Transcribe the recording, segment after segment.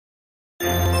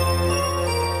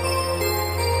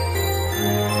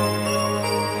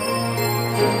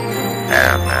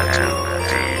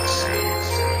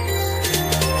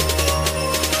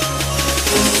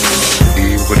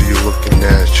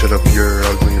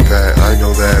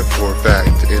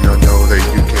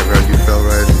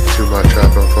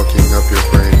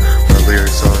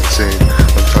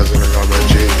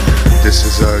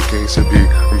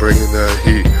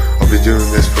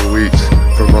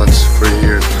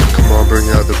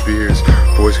the beers,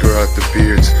 boys grow out the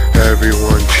beards.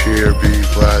 Everyone cheer, be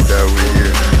glad that we're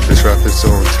here. This rap is so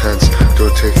intense,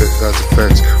 don't take this as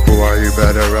offense. Well, why are you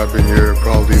bad at rapping? You're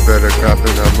probably better at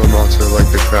crapping. I'm a monster like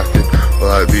the Kraken,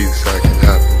 well at least that can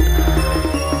happen.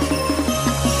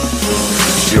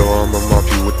 Yo, I'ma mop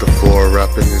you with the floor,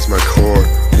 rapping is my core.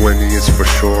 Winning is for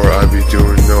sure, I be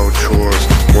doing no chores.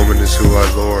 Woman is who I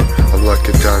lure, I'm like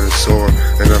a dinosaur,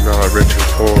 and I'm not rich and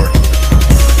poor.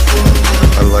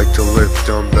 I like to lift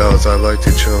dumbbells, I like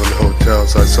to chill in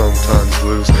hotels. I sometimes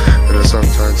lose, and I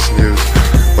sometimes snooze.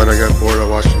 When I get bored I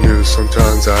watch the news,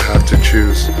 sometimes I have to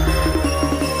choose.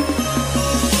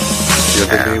 Yeah,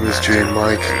 the name is J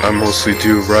Mike, I mostly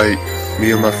do right. Me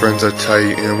and my friends are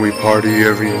tight, and we party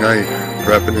every night.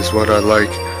 Rapping is what I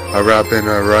like, I rap and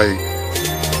I write.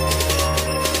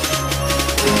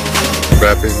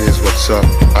 Rapping is what's up,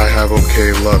 I have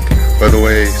okay luck. By the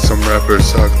way, some rappers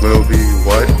suck. Lil B,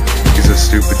 what? He's a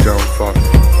stupid dumb fuck.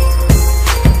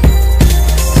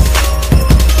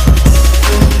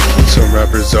 Some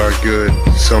rappers are good,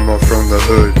 some are from the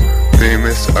hood.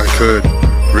 Famous, I could.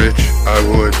 Rich, I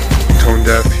would. Tone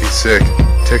deaf, he's sick.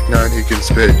 Tech 9, he can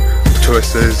spit.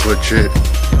 Twista is legit.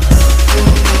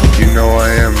 You know I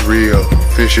am real.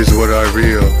 Fish is what I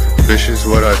reel. Fish is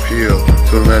what I peel.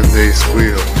 Till then they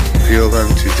squeal. Feel them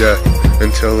to death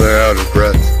until they're out of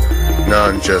breath. Nah,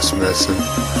 I'm just messing.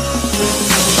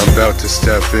 I'm about to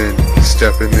step in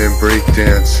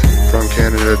breakdance. From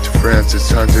Canada to France, it's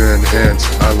time to enhance.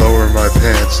 I lower my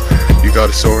pants. You got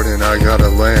a sword and I got a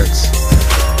lance.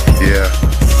 Yeah.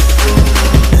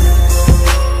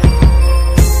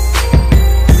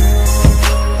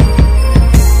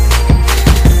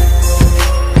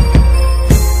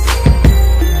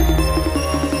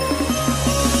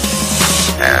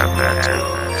 HADE.